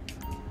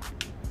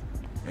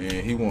 And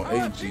he want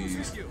 8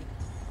 G's.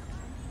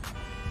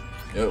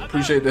 Yep,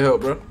 appreciate the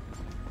help, bro.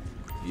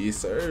 Yes,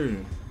 sir.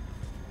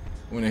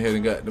 Went ahead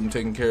and got them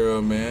taken care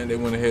of, man. They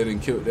went ahead and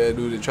killed that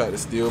dude that tried to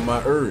steal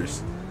my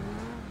Urus.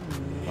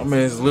 My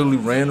man's literally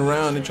ran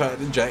around and tried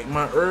to jack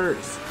my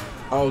Urus.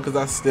 All because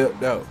I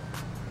stepped out.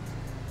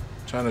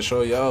 Trying to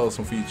show y'all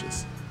some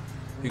features.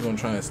 He gonna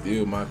try and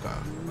steal my car.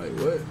 Like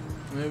what?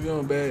 Man, if you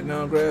on bad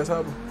now,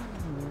 grasshopper.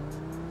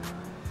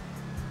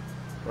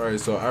 Alright,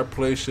 so our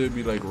place should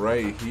be like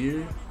right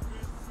here.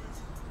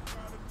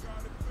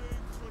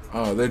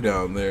 Oh, they're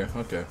down there.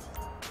 Okay.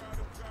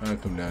 I'll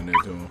come down there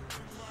to them.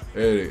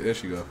 There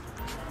she go.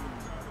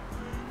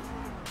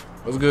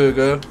 What's good,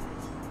 girl?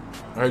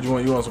 I heard you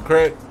want some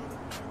crack?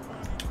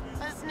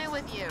 What's new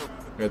with you?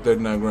 Got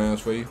 39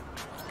 grams for you.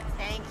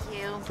 Thank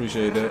you.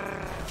 Appreciate that.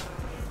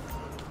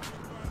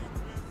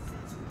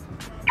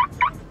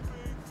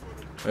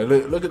 Hey,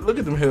 look at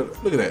them head.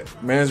 Look at that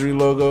Mansory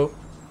logo.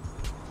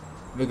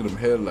 Look at them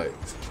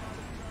headlights,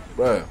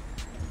 bruh.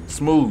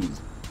 Smooth.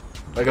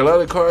 Like a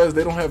lot of cars,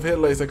 they don't have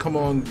headlights that come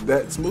on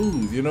that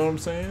smooth. You know what I'm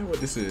saying? What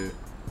this is?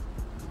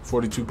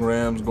 42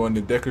 grams going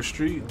to Decker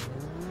Street.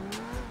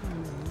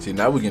 See,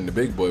 now we're getting the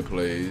big boy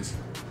plays.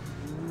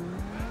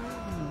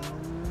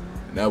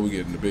 Now we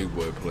getting the big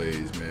boy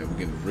plays, man.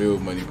 We getting real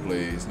money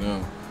plays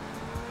now.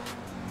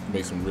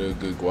 Make some real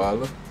good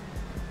guala.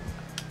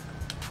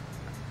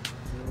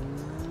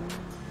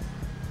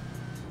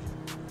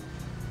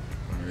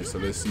 Alright, so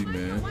let's see,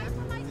 man.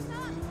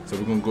 So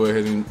we're gonna go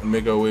ahead and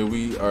make our way.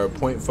 We are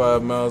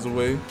 0.5 miles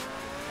away.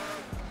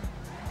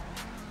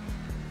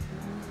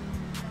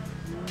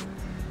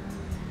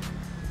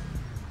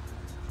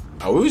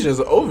 Oh, we was just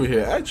over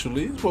here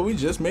actually. It's what we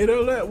just made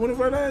our one of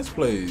our last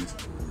plays.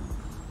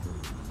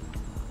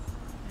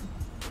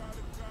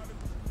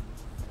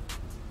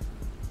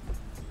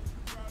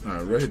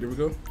 Alright, right here, there we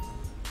go.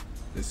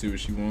 Let's see what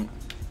she want.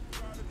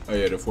 Oh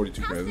yeah, the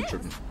 42 grand, I'm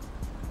tripping.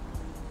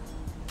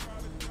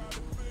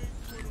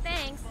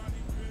 Thanks.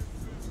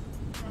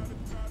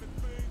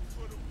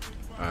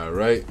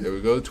 Alright, there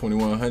we go,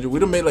 2,100. We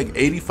done made like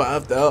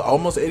 85,000,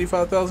 almost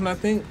 85,000 I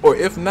think. Or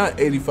if not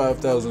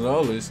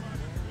 $85,000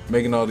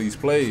 making all these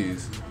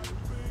plays.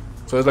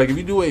 So it's like if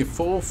you do a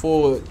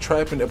full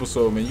trapping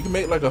episode, man, you can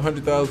make like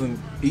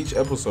 100,000 each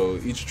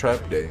episode, each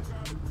trap day.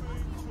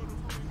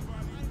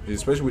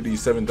 Especially with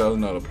these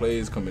 $7,000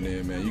 plays coming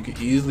in, man, you can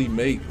easily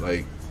make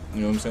like, you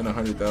know what I'm saying,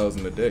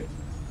 100,000 a day.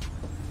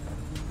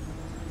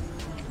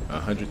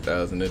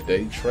 100,000 a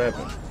day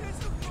trapping.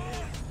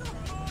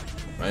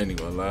 I ain't even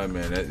gonna lie,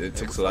 man. It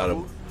takes a lot,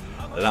 yo.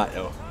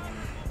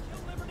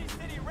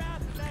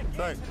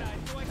 Alright,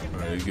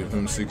 give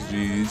him 6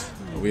 G's.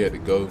 We had to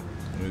go.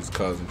 We was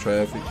causing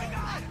traffic.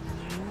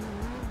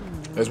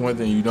 That's one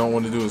thing you don't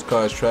want to do is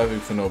cause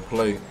traffic for no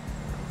play.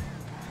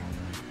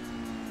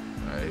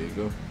 Alright, here you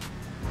go.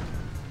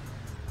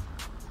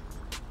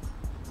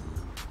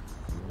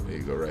 There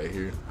you go, right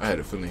here. I had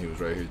a feeling he was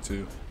right here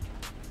too.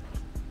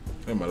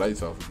 And my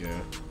lights off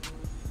again.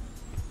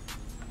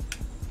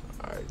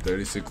 Alright,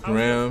 36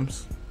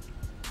 grams.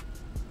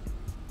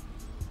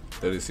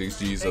 36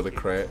 G's of the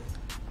crack.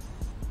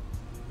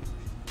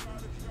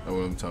 That's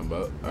what I'm talking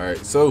about.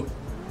 Alright, so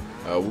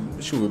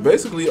shoot, we're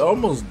basically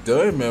almost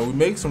done, man. We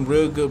make some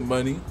real good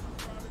money.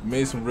 We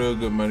made some real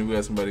good money. We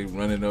got somebody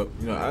running up.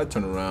 You know, I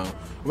turn around.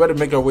 We better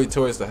make our way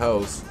towards the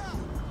house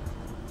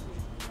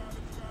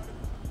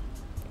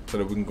so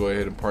that we can go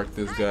ahead and park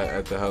this guy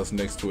at the house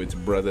next to its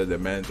brother, the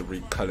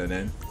Mansory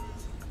Lambo.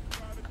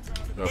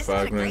 Got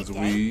 5 grams of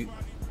weed.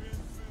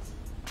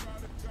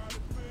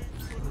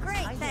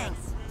 Great,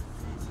 thanks.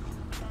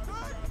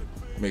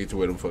 Make it to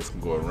where them folks can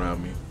go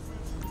around me.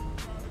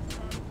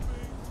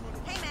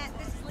 Hey, Matt,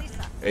 this is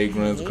Lisa. 8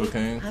 grams of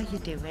cocaine. How you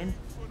doing?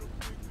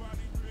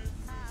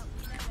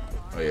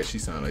 Oh yeah, she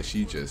sound like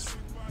she just.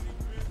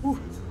 Whew.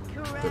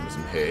 Tell me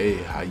some, hey,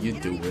 how you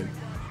doing?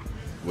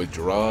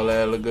 Withdrawal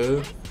that look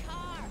good.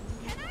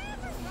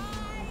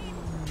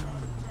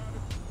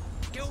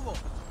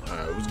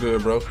 Alright, what's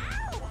good, bro?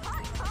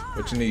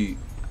 What you need?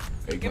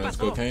 8 grams of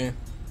cocaine?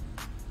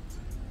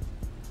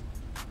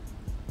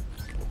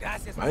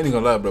 I ain't even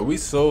gonna lie, bro. We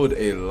sold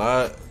a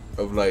lot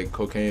of like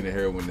cocaine and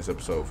heroin this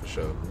episode for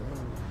sure.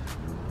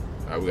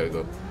 Alright, we gotta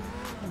go.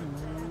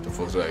 The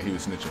folks look like he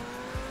was snitching.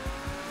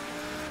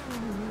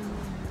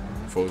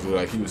 Folks look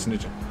like he was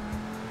snitching.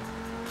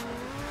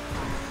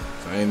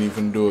 So I ain't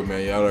even finna do it,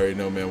 man. Y'all already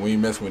know, man. We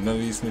ain't messing with none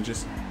of these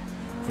snitches.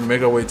 We're gonna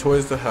make our way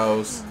towards the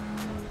house.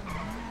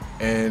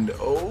 And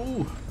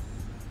oh,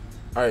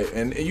 alright,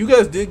 and you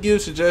guys did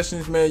give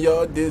suggestions, man.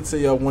 Y'all did say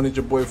y'all wanted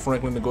your boy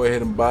Franklin to go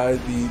ahead and buy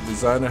the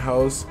designer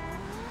house.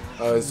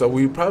 So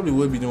we probably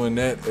would be doing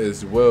that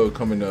as well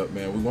coming up,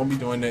 man. We won't be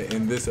doing that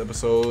in this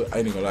episode. I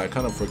ain't gonna lie, I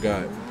kind of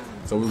forgot.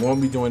 So we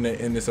won't be doing that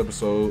in this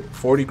episode.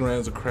 40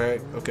 grams of crack,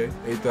 okay,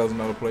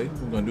 $8,000 play.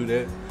 We're gonna do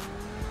that.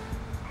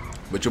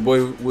 But your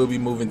boy will be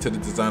moving to the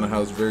designer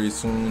house very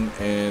soon,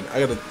 and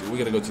we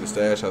gotta go to the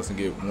stash house and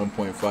get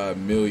 1.5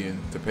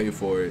 million to pay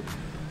for it.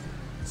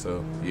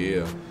 So yeah, you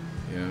know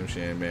what I'm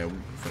saying, man. We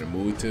finna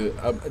move to.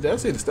 Did I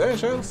say the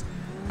stash house?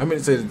 I meant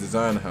to say the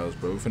designer house,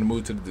 bro. We finna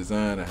move to the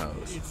designer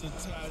house.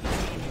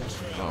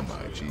 Oh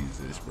my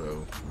Jesus,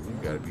 bro! You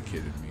gotta be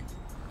kidding me.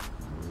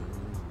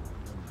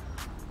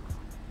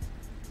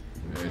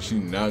 And she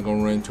not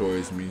gonna run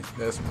towards me.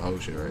 That's some hoe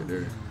shit right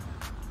there.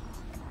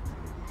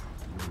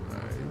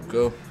 Alright, here we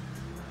go.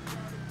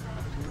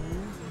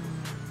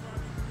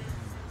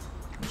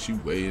 And she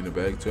way in the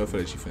back too. I feel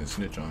like she finna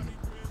snitch on me.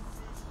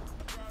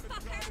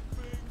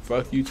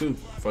 Fuck you too.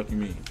 Fuck you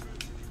me.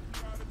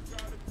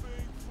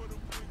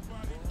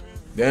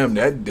 Damn,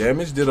 that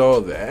damage did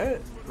all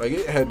that? Like,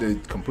 it had to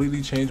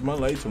completely change my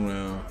lights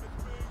around.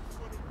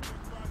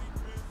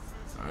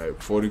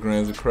 Alright, 40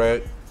 grams of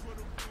crack.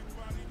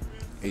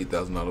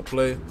 $8,000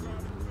 play.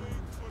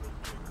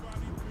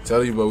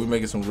 Tell you, bro, we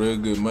making some real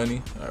good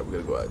money. Alright, we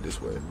gotta go out this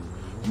way.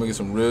 We're making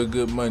some real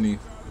good money. You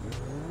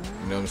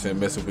know what I'm saying?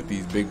 Messing with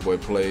these big boy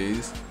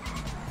plays.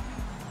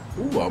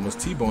 Ooh, I almost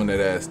T-boned that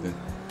Aston.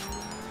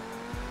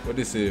 What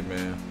this is,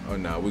 man? Oh,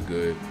 nah, we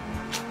good.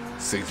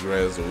 6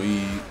 grams of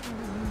weed.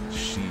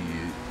 Shit.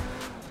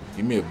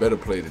 Give me a better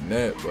play than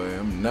that, boy.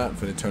 I'm not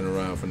finna turn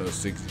around for no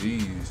 6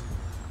 G's.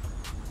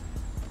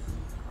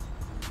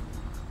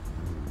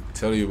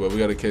 Tell you, but we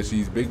gotta catch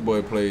these big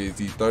boy plays,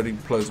 these 30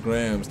 plus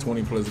grams,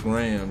 20 plus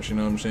grams, you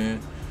know what I'm saying?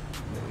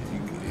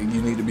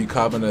 You need to be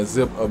copping a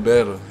zip or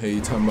better. Hey,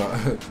 you talking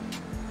about?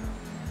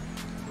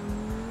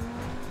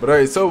 But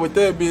alright, so with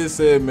that being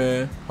said,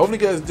 man, hopefully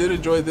you guys did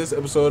enjoy this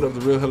episode of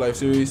the Real Hood Life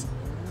series.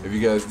 If you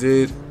guys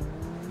did,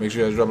 make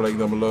sure you guys drop a like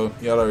down below.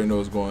 Y'all already know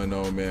what's going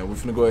on, man. We're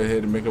finna go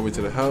ahead and make our way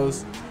to the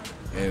house,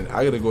 and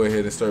I gotta go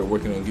ahead and start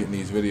working on getting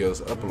these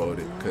videos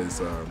uploaded,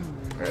 because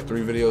I got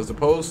 3 videos to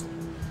post,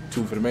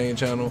 2 for the main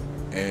channel,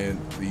 and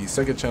the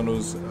second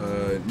channel's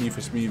Need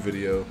for Speed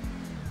video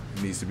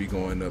needs to be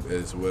going up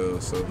as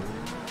well. So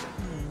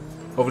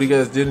hopefully you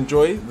guys did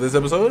enjoy this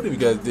episode. If you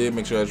guys did,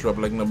 make sure you guys drop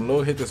a like down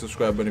below. Hit the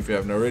subscribe button if you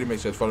haven't already. Make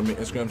sure you guys follow me on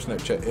Instagram,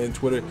 Snapchat, and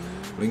Twitter.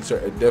 Links are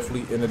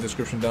definitely in the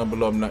description down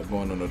below. I'm not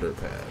going on no dirt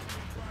path.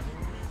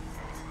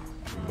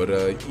 But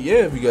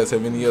yeah, if you guys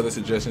have any other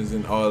suggestions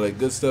and all that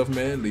good stuff,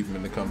 man, leave them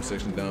in the comment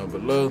section down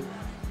below.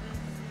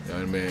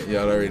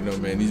 Y'all already know,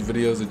 man, these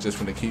videos are just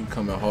gonna keep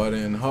coming harder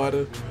and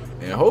harder.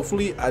 And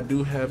hopefully I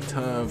do have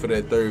time for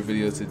that 3rd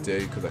video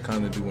today, because I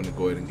kind of do want to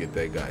go ahead and get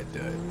that guy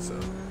done. So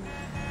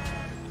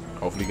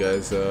hopefully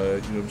guys, you know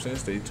what I'm saying,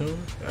 stay tuned.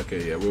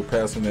 Okay, yeah, we'll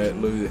pass on that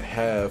little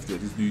half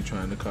that this dude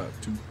trying to cop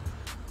to.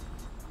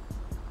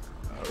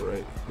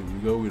 Alright, here we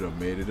go. We done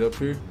made it up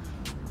here.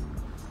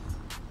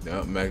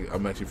 Now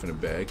I'm actually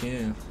finna back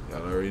in.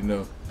 Y'all already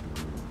know.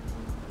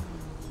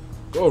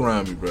 Go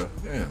around me, bro.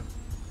 Damn.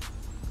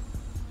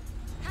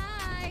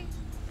 Hi.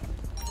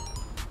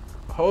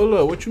 Hold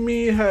up, what you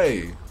mean,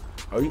 hey?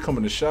 Oh, you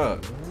coming to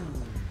shop?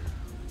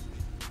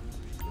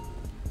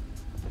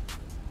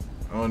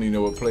 I don't even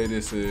know what play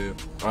this is.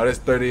 Oh, that's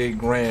 38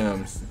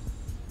 grams.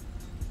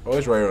 Oh,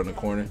 it's right around the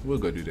corner. We'll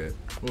go do that.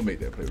 We'll make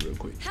that play real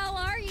quick. How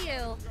are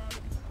you?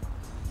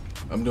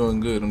 I'm doing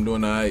good. I'm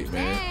doing alright,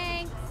 man.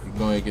 Thanks. I'm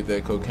going to get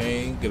that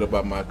cocaine, get up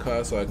out my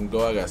car so I can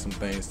go. I got some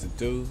things to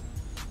do.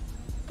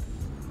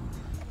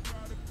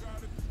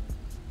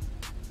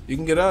 You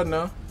can get out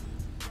now.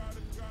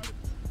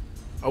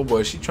 Oh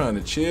boy, she trying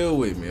to chill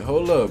with me.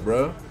 Hold up,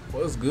 bro.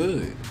 What's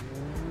good?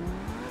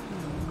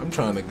 I'm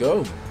trying to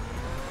go.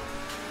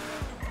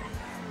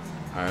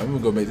 Alright, I'm gonna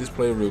go make this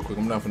play real quick.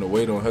 I'm not gonna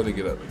wait on her to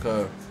get out the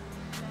car.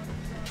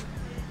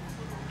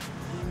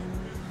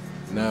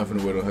 Now I'm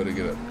finna wait on her to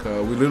get out the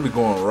car. We literally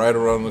going right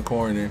around the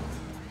corner.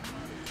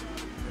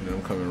 And then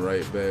I'm coming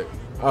right back.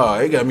 Oh,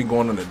 it got me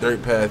going on the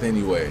dirt path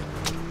anyway.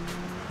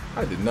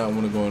 I did not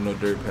want to go on no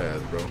dirt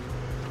path, bro.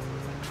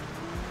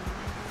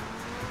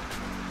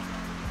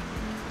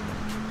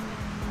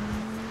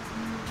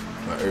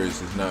 My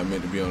Urus is not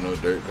meant to be on no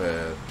dirt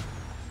path.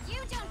 You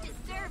don't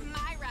deserve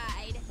my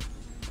ride.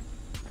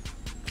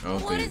 I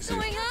don't What think is so.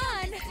 going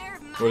on?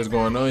 What is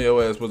going on?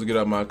 Your ass supposed to get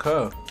out my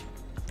car.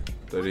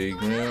 38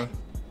 grand.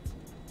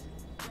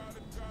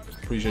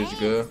 Appreciate you,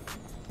 girl.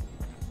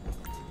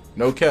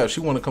 No cap, she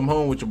want to come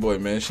home with your boy,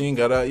 man. She ain't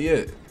got out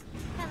yet.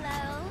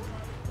 Hello.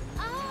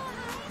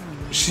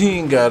 Oh, She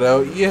ain't got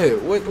out yet.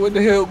 What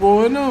the hell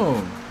going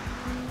on?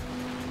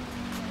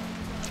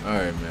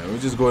 Alright, man. We're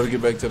just going to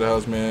get back to the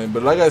house, man.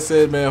 But like I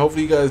said, man,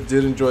 hopefully you guys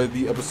did enjoy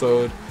the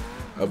episode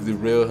of the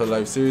Real Hood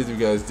Life series. If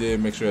you guys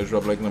did, make sure you guys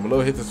drop a like down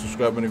below. Hit the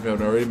subscribe button if you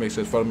haven't already. Make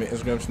sure you follow me on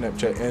Instagram,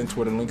 Snapchat, and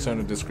Twitter. Links are in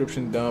the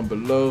description down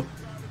below.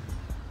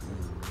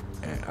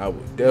 And I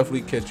will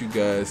definitely catch you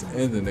guys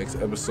in the next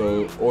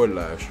episode or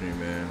live stream,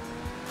 man.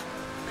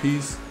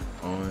 Peace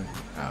on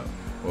out.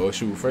 Well,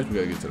 shoot, first we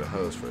gotta get to the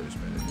house first,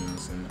 man. You know what I'm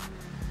saying?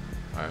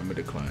 Alright, I'm gonna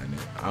decline it.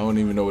 I don't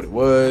even know what it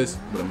was,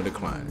 but I'm gonna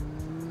decline it.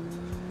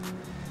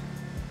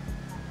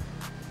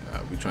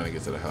 We trying to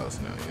get to the house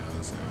now, you know what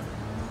I'm saying?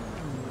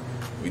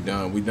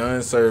 We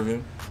done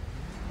serving.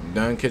 I'm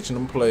done catching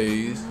them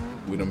plays.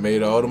 We done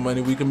made all the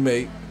money we can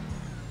make.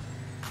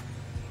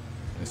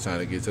 It's time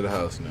to get to the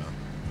house now.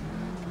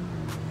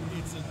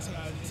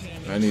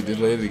 I need this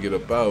lady to get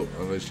up out,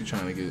 unless she's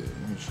trying to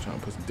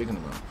put some dick in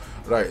her mouth.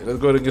 Alright, let's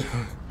go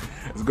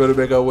to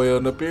make our way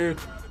on up here.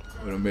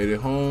 We done made it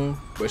home,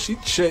 but she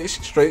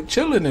straight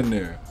chilling in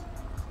there.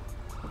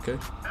 Okay.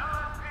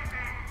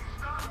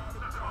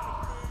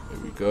 There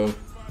we go.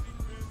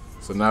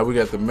 So now we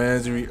got the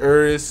Mansory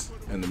Urus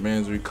and the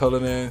Mansory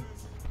Cullinan.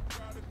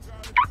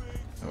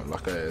 Oh,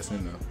 lock her ass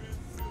in now.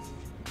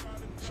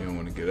 She don't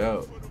want to get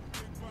out.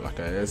 Lock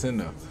her ass in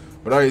now.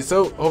 But alright,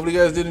 so hopefully you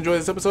guys did enjoy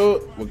this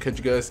episode. We'll catch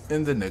you guys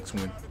in the next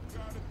one.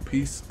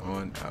 Peace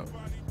on out.